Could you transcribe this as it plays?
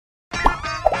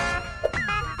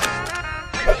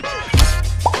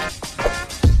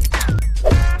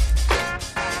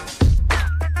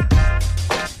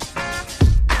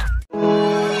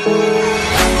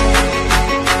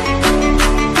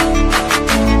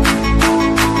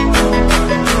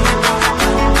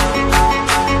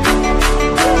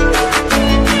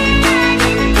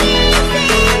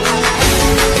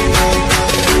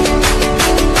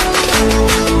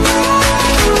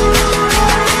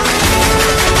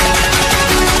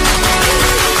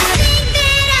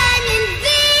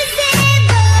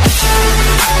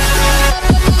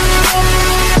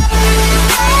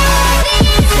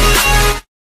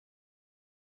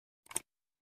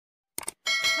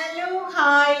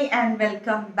Hi and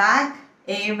welcome back.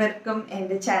 ഏവർക്കും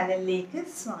എൻ്റെ ചാനലിലേക്ക്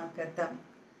സ്വാഗതം.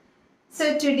 So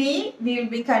today we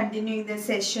will be continuing the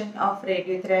session of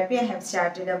radiotherapy. I have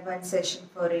started up one session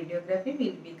for radiography. We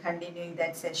will be continuing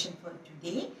that session for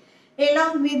today.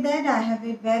 Along with that, I have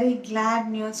a very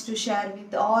glad news to share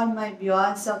with all my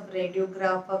viewers of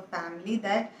Radiographer family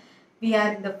that we are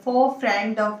in the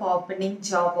forefront of opening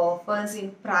job offers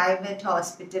in private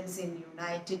hospitals in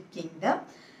United Kingdom.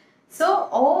 So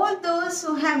all those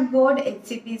who have got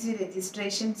HCPC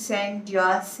registration, send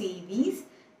your CVs.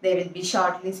 They will be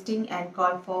shortlisting and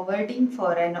call forwarding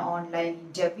for an online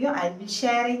interview. I'll be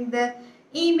sharing the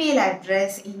email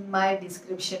address in my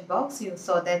description box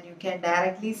so that you can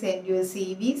directly send your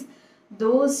CVs,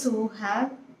 those who have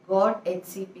got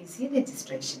HCPC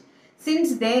registration.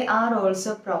 Since they are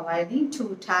also providing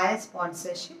 2-tier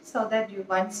sponsorship, so that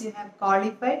once you have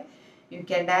qualified, you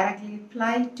can directly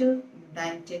fly to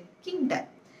United Kingdom.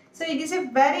 So it is a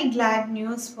very glad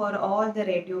news for all the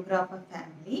radiographer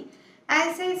family.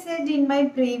 As I said in my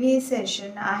previous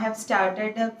session, I have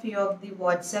started a few of the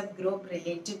WhatsApp group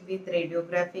related with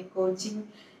radiography coaching,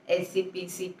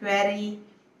 SCPC query,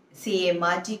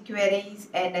 CMRT queries,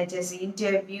 NHS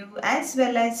interview, as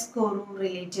well as Koru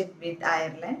related with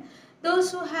Ireland. Those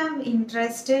who have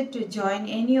interested to join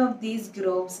any of these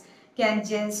groups can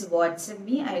just WhatsApp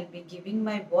me. I'll be giving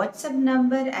my WhatsApp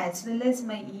number as well as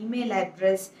my email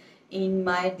address in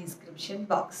my description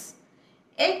box.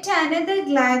 Yet another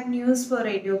glad news for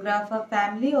radiographer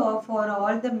family or for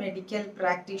all the medical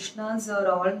practitioners or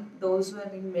all those who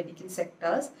are in medical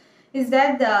sectors is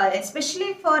that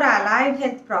especially for allied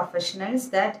health professionals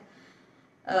that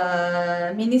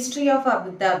Ministry of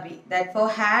Abu Dhabi, that for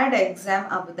had exam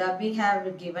Abu Dhabi have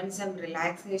given some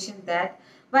relaxation that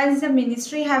once the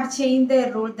ministry have changed their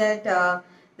rule that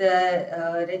the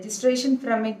registration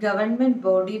from a government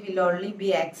body will only be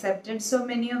accepted. So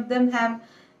many of them have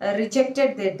rejected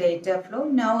their data flow.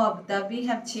 Now Abu Dhabi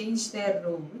have changed their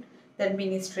rule. The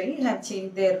ministry have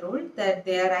changed their rule that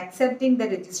they are accepting the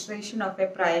registration of a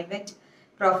private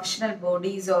professional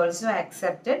body is also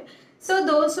accepted. So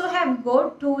those who have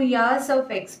got 2 years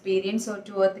of experience or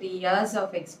 2 or 3 years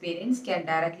of experience can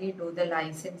directly do the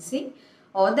licensing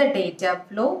or the data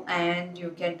flow, and you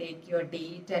can take your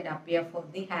date and appear for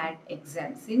the HAD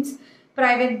exam since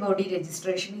private body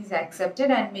registration is accepted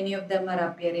and many of them are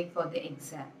appearing for the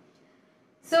exam.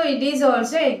 So it is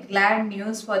also a glad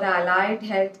news for the allied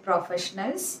health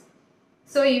professionals.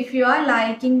 So if you are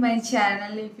liking my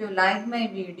channel, if you like my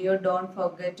video, don't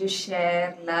forget to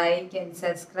share, like and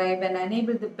subscribe and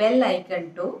enable the bell icon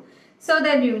too, so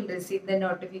that you will receive the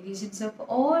notifications of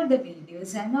all the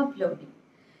videos I am uploading.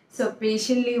 So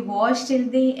patiently watch till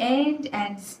the end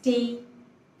and stay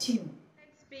tuned.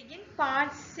 Let's begin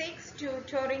part 6,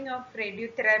 tutoring of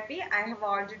radiotherapy. I have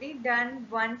already done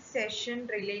one session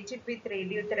related with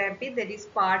radiotherapy, that is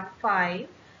part 5.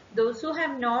 Those who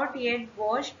have not yet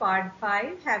watched part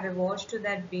 5 have a watch to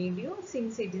that video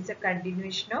since it is a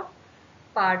continuation of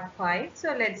part 5.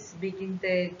 So let's begin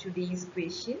today's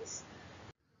questions.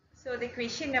 So the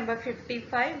question number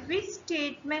 55, which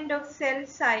statement of cell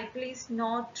cycle is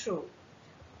not true?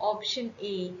 Option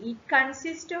A, it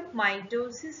consists of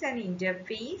mitosis and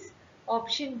interphase.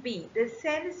 Option B, the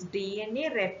cell's DNA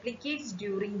replicates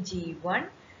during G1.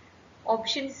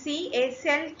 Option C, a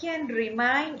cell can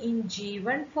remain in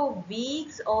G1 for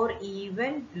weeks or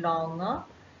even longer.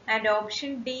 And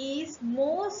option D is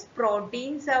most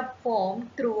proteins are formed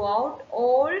throughout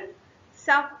all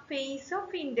subphase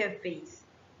of interphase.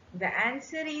 The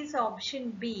answer is option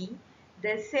B.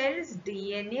 The cell's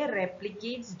DNA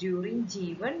replicates during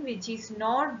G1, which is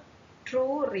not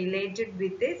true related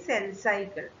with a cell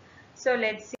cycle. So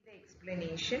let's see the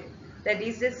explanation. That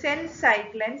is the cell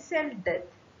cycle and cell death.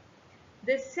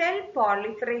 The cell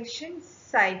proliferation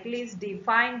cycle is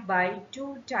defined by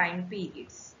 2 time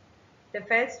periods. The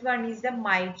first one is the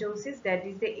mitosis, that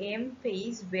is the M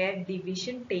phase where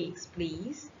division takes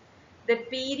place. The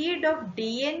period of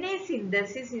DNA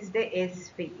synthesis is the S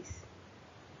phase.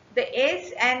 The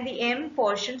S and the M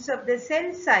portions of the cell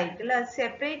cycle are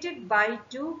separated by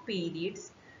 2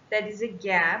 periods, that is a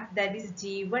gap, that is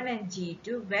G1 and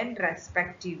G2, when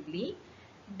respectively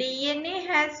DNA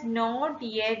has not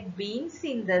yet been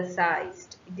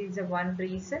synthesized. It is one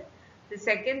reason. The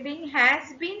second thing,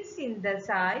 has been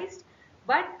synthesized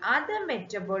but other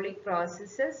metabolic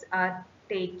processes are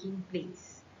taking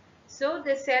place. So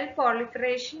the cell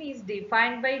proliferation is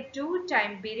defined by 2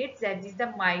 time periods, that is the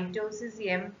mitosis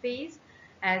M phase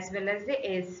as well as the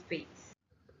S phase.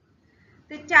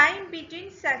 The time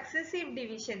between successive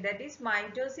division, that is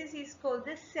mitosis, is called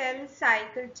the cell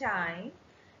cycle time,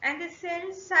 And the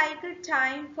cell cycle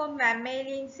time for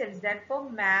mammalian cells, that for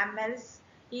mammals,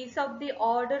 is of the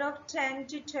order of 10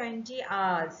 to 20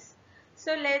 hours.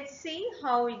 So let's see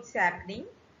how it's happening.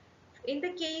 In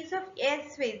the case of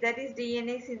S phase, that is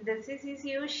DNA synthesis, is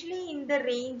usually in the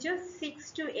range of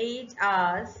 6 to 8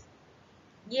 hours.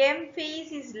 M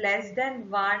phase is less than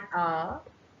 1 hour.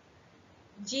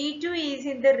 G2 is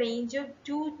in the range of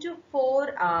 2 to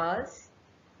 4 hours.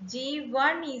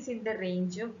 G1 is in the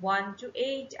range of 1 to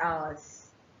 8 hours.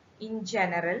 In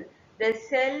general, the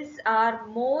cells are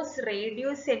most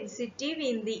radiosensitive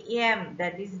in the M,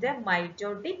 that is the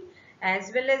mitotic,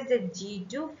 as well as the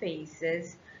G2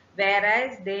 phases,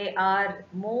 whereas they are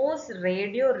most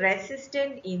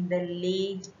radioresistant in the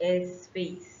late S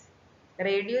phase.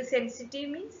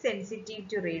 Radiosensitive means sensitive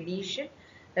to radiation.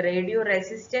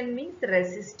 Radioresistant means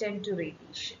resistant to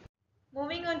radiation.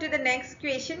 Moving on to the next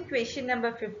question, question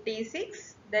number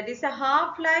 56. That is, a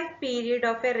half-life period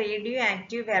of a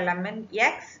radioactive element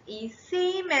X is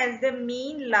same as the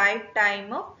mean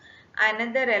lifetime of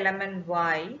another element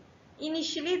Y.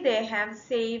 Initially, they have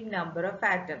same number of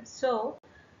atoms. So,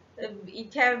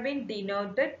 it have been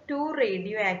denoted two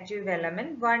radioactive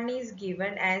element. One is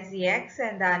given as X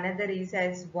and the another is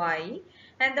as Y,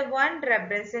 and the one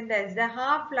represent as the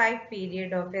half-life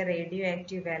period of a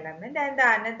radioactive element and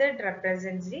the another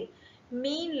represents the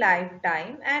mean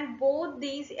lifetime, and both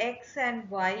these X and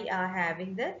Y are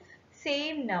having the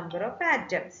same number of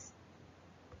atoms.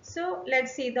 So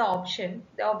let's see the option.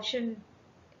 The option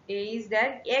A is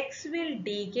that X will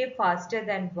decay faster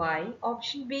than Y.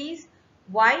 Option B is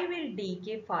Y will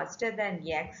decay faster than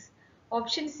X.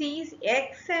 Option C is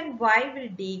X and Y will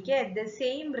decay at the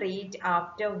same rate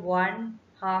after one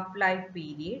half-life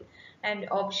period. And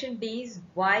option D is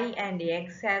Y and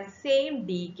X have same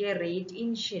decay rate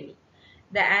initially.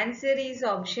 The answer is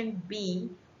option B,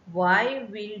 Y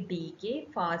will decay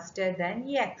faster than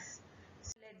X.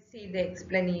 So let's see the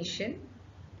explanation.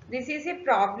 This is a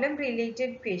problem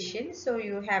related question, so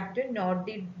you have to note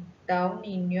it down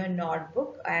in your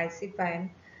notebook as if I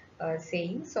am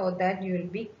saying, so that you will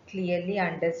be clearly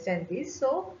understand this.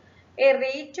 So a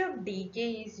rate of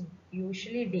decay is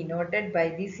usually denoted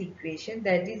by this equation,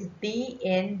 that is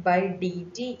dN by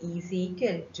dt is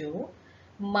equal to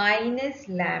minus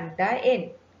lambda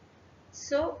n.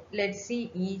 So let's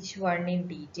see each one in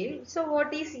detail. So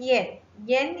what is N?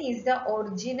 N is the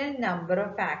original number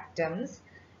of atoms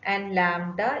and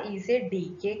lambda is a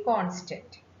decay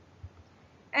constant.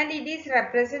 And it is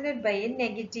represented by a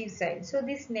negative sign. So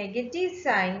this negative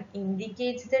sign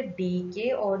indicates the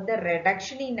decay or the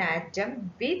reduction in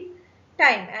atom with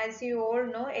time. As you all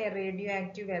know, a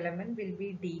radioactive element will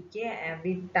be decay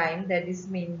with time. That is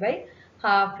meant by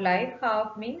half-life.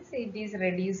 Half means it is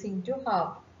reducing to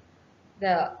half.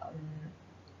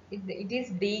 It is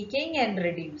decaying and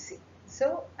reducing.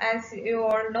 So as you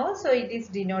all know, so it is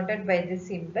denoted by the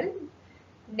symbol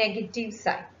negative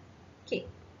sign. Okay.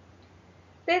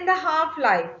 Then the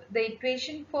half-life. The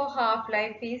equation for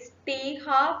half-life is T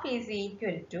half is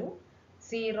equal to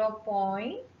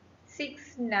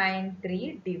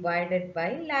 0.693 divided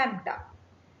by lambda,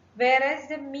 whereas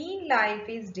the mean life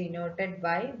is denoted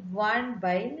by 1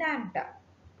 by lambda.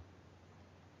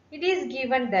 It is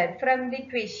given that from the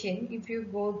question, if you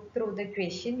go through the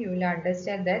question, you will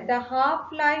understand that the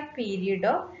half-life period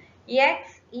of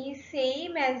X is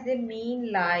same as the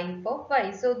mean life of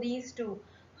Y. So these two,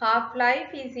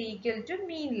 half-life is equal to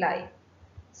mean life.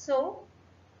 So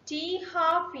T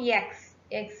half X,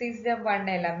 X is the one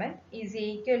element, is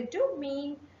equal to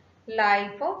mean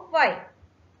life of Y.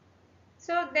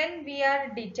 So then we are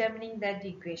determining that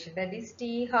equation, that is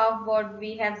T half, what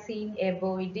we have seen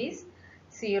above, it is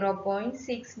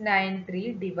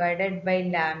 0.693 divided by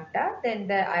lambda, then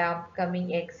the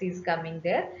upcoming X is coming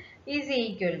there, is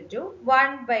equal to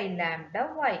 1 by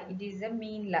lambda Y. It is the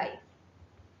mean life.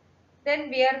 Then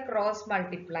we are cross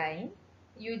multiplying.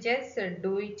 You just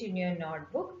do it in your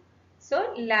notebook.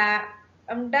 So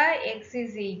lambda X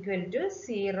is equal to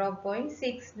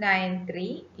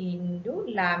 0.693 into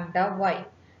lambda Y.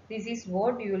 This is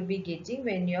what you will be getting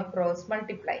when you are cross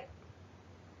multiplying.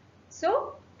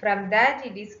 So from that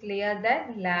it is clear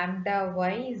that lambda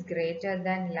Y is greater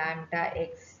than lambda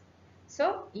X.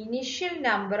 So initial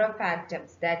number of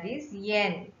atoms, that is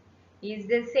N, is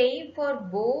the same for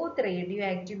both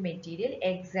radioactive material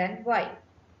X and Y.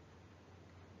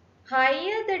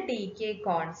 Higher the decay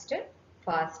constant,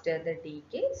 faster the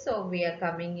decay. So we are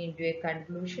coming into a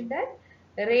conclusion that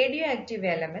the radioactive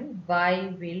element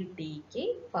Y will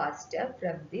decay faster.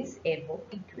 From this above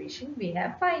equation we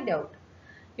have find out.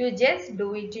 You just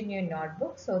do it in your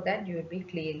notebook so that you will be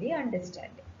clearly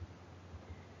understanding.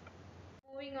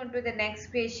 Moving on to the next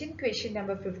question, question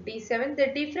number 57. The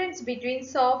difference between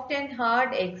soft and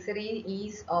hard X-ray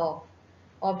is of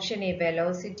option A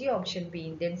velocity, option B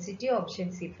intensity,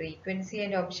 option C frequency,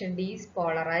 and option D is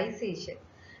polarization.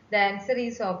 The answer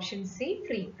is option C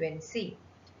frequency.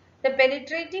 The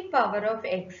penetrating power of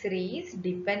X-rays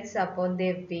depends upon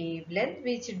their wavelength,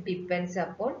 which depends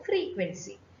upon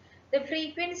frequency. The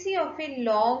frequency of a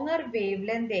longer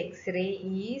wavelength X-ray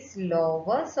is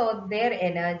lower, so their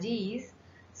energy is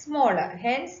smaller.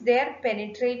 Hence, their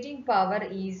penetrating power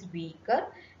is weaker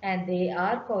and they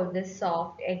are called the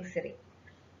soft X-ray.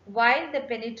 While the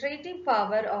penetrating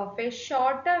power of a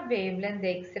shorter wavelength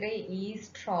X-ray is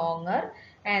stronger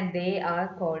and they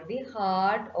are called the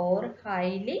hard or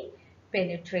highly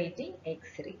penetrating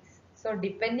X-rays. So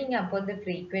depending upon the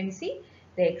frequency,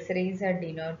 the X-rays are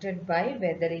denoted by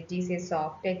whether it is a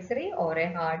soft X-ray or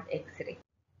a hard X-ray.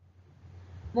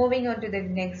 Moving on to the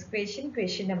next question,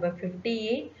 question number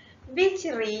 58. Which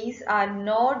rays are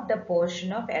not the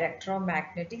portion of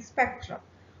electromagnetic spectrum?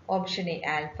 Option A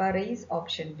alpha rays,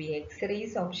 option B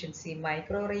X-rays, option C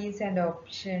micro rays, and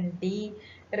option D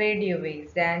radio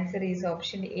waves. The answer is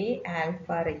option A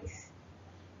alpha rays.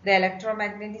 The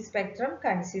electromagnetic spectrum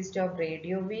consists of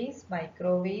radio waves,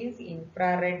 microwaves,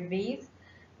 infrared waves,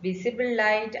 visible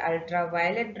light,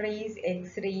 ultraviolet rays,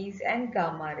 X-rays, and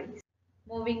gamma rays.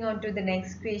 Moving on to the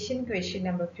next question, question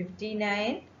number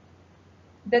 59.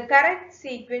 The correct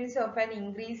sequence of an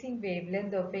increasing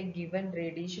wavelength of a given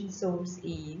radiation source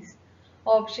is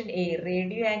option A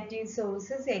radioactive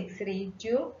sources, X-ray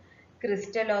tube,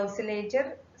 crystal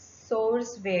oscillator,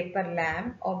 source vapor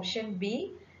lamp. Option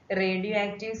B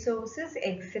radioactive sources,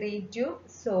 X-ray tube,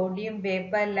 sodium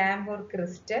vapor lamp or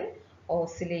crystal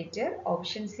oscillator.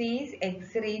 Option C is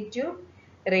X-ray tube,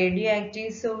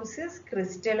 radioactive sources,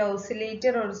 crystal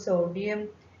oscillator or sodium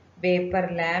vapor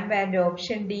lamp, and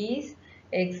option D is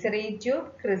X-ray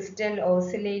tube, crystal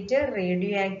oscillator,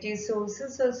 radioactive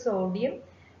sources or sodium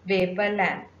vapor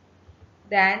lamp.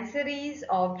 The answer is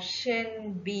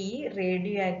option B,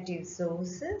 radioactive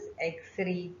sources,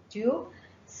 X-ray tube,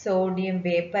 sodium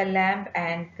vapor lamp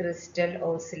and crystal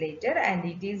oscillator, and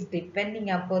it is depending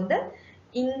upon the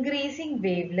increasing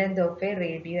wavelength of a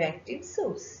radioactive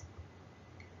source.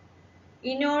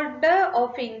 In order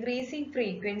of increasing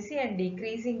frequency and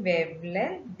decreasing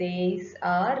wavelength, these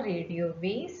are radio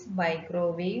waves,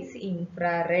 microwaves,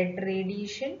 infrared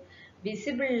radiation,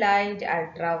 visible light,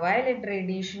 ultraviolet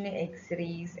radiation,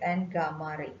 X-rays and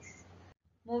gamma rays.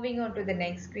 Moving on to the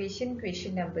next question,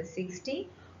 question number 60.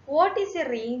 What is the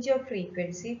range of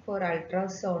frequency for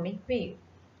ultrasonic wave?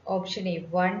 Option A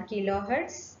 1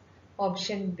 kilohertz,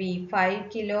 option B 5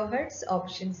 kilohertz,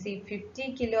 option C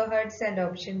 50 kilohertz, and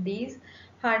option D is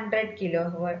 100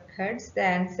 kilohertz. The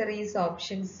answer is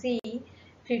option C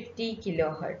 50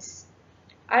 kilohertz.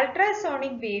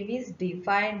 Ultrasonic wave is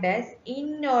defined as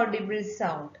inaudible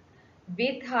sound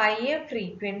with higher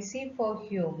frequency for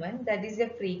human, that is a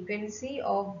frequency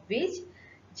of which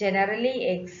generally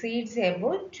exceeds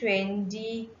about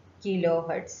 20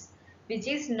 kilohertz, which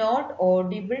is not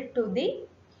audible to the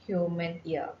human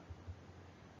ear.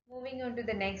 Moving on to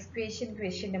the next question,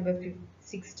 question number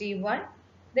 61.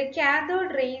 The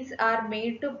cathode rays are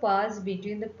made to pass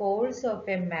between the poles of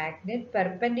a magnet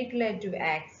perpendicular to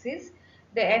axis.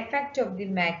 The effect of the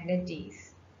magnet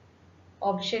is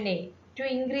option A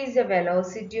to increase the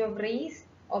velocity of rays,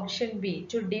 option B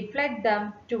to deflect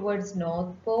them towards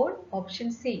north pole,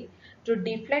 option C to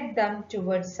deflect them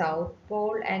towards south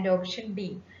pole, and option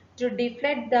D to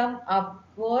deflect them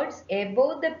upwards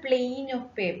above the plane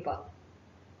of paper.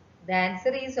 The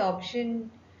answer is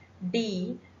option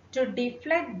D to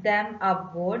deflect them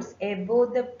upwards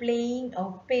above the plane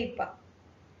of paper.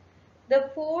 The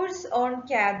force on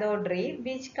cathode ray,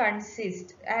 which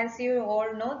consists, as you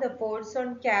all know, the force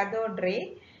on cathode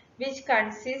ray which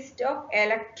consists of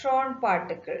electron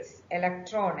particles.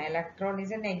 Electron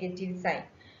is a negative sign.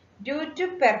 Due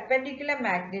to perpendicular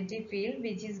magnetic field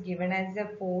which is given as the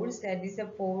force, that is the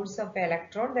force of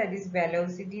electron, that is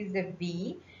velocity is the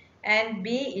V, and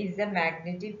B is the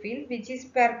magnetic field which is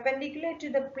perpendicular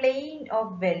to the plane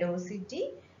of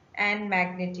velocity and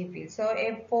magnetic field. So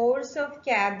a force of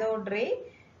cathode ray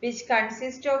which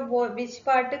consists of which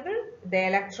particle? The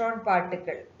electron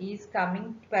particle is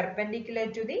coming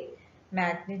perpendicular to the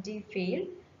magnetic field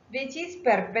which is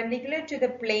perpendicular to the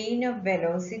plane of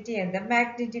velocity and the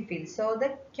magnetic field. So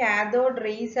the cathode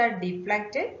rays are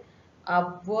deflected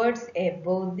upwards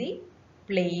above the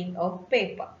plane of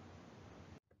paper.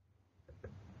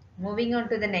 Moving on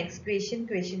to the next question,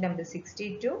 question number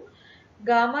 62.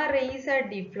 Gamma rays are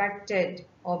deflected,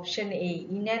 option A,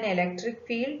 in an electric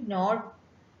field not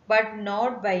but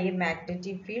not by a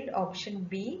magnetic field. Option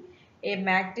B, a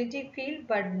magnetic field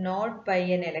but not by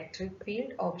an electric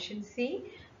field. Option C,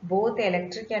 both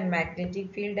electric and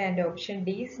magnetic field. And option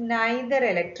D is neither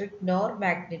electric nor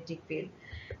magnetic field.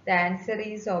 The answer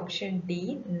is option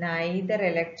D, neither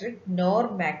electric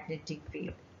nor magnetic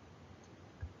field.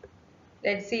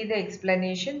 Let's see the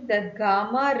explanation. The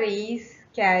gamma rays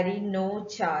carry no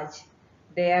charge.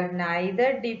 They are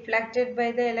neither deflected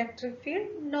by the electric field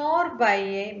nor by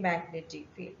a magnetic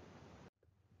field.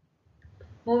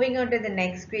 Moving on to the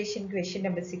next question, question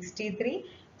number 63.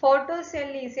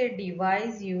 Photocell is a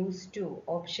device used to,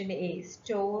 option A,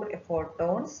 store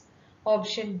photons,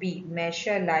 option B,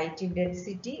 measure light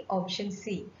intensity, option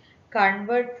C,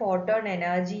 convert photon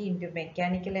energy into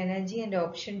mechanical energy, and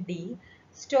option D,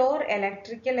 store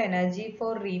electrical energy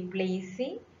for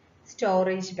replacing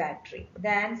storage battery.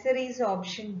 The answer is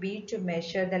option B, to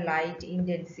measure the light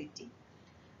intensity.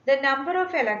 The number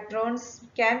of electrons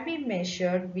can be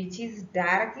measured, which is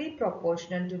directly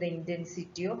proportional to the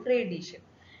intensity of radiation.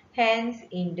 Hence,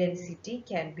 intensity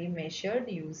can be measured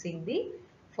using the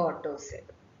photocell.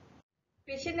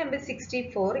 Question number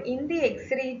 64. In the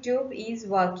X-ray tube is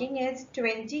working at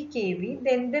 20 kV,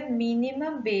 then the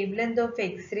minimum wavelength of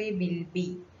X-ray will be,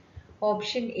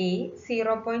 option A,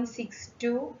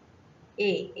 0.62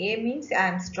 A. A means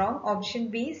Armstrong. Option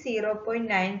B,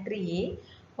 0.93 A.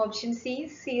 Option C,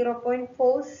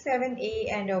 0.47 A.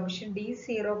 And option D,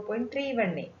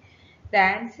 0.31 A. The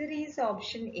answer is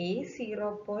option A,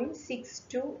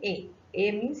 0.62 A.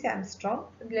 A means Armstrong.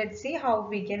 Let's see how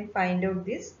we can find out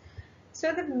this.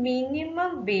 So the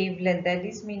minimum wavelength, that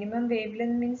is minimum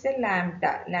wavelength means a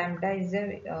lambda. Lambda is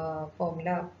a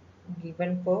formula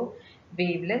given for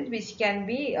wavelength, which can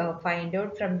be find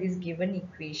out from this given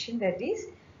equation, that is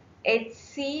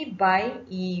Hc by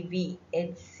Ev.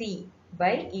 Hc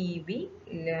by Ev.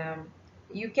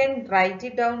 You can write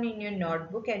it down in your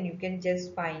notebook and you can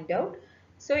just find out.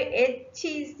 So H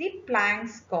is the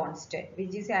Planck's constant,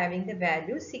 which is having the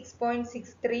value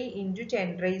 6.63 into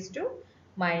 10 raised to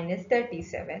minus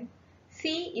 37.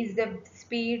 C is the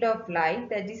speed of light,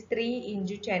 that is 3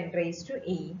 into 10 raised to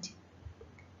 8.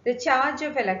 The charge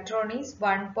of electron is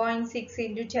 1.6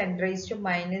 into 10 raised to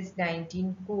minus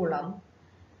 19 coulomb.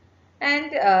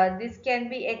 And this can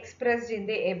be expressed in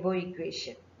the above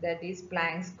equation. That is,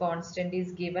 Planck's constant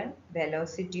is given,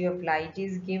 velocity of light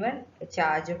is given,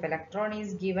 charge of electron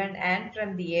is given, and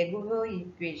from the above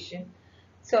equation,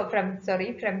 from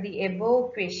the above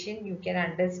equation, you can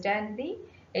understand the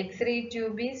X-ray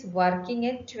tube is working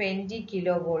at 20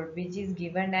 kilovolt, which is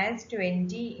given as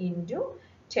 20 into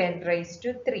 10 raised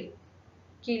to 3.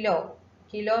 Kilo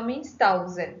means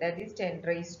 1000, that is 10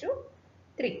 raised to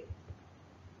 3.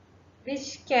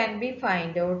 Which can be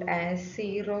find out as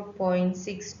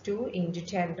 0.62 into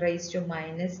 10 raised to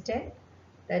minus 10,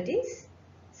 that is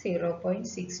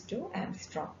 0.62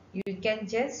 Armstrong. You can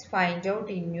just find out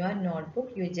in your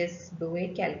notebook, you just do a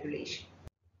calculation.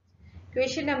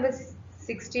 Question number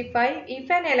 65. If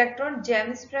an electron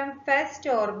jumps from first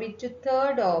orbit to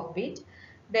third orbit,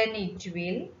 then it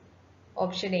will,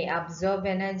 option A, absorb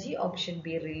energy, option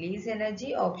B, release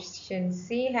energy, option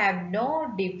C, have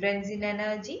no difference in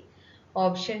energy,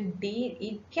 option D,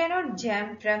 it cannot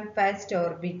jump from first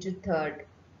orbit to third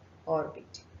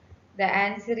orbit. The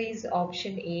answer is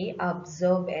option A,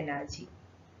 absorb energy.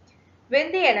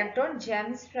 When the electron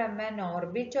jumps from an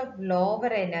orbit of lower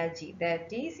energy,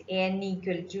 that is n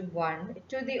equal to 1,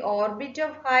 to the orbit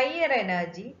of higher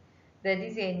energy, that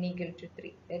is n equal to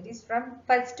 3. That is, from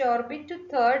first orbit to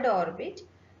third orbit,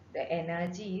 the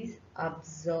energy is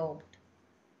absorbed.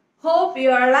 Hope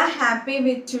you all are happy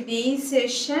with today's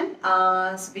session.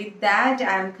 With that,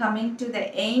 I am coming to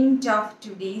the end of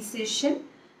today's session.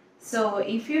 So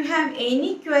if you have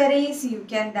any queries, you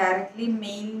can directly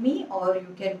mail me or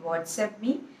you can WhatsApp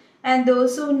me. And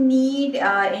those who need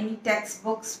any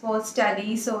textbooks for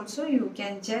studies also, you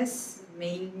can just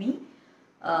mail me.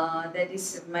 That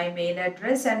is my mail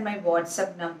address, and my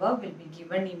WhatsApp number will be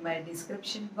given in my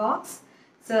description box.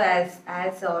 So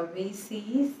as always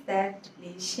says that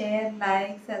please share,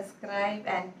 like, subscribe,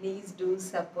 and please do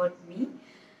support me.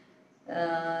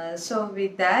 So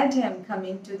with that, I am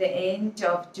coming to the end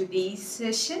of today's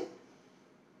session.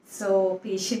 So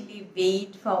patiently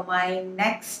wait for my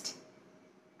next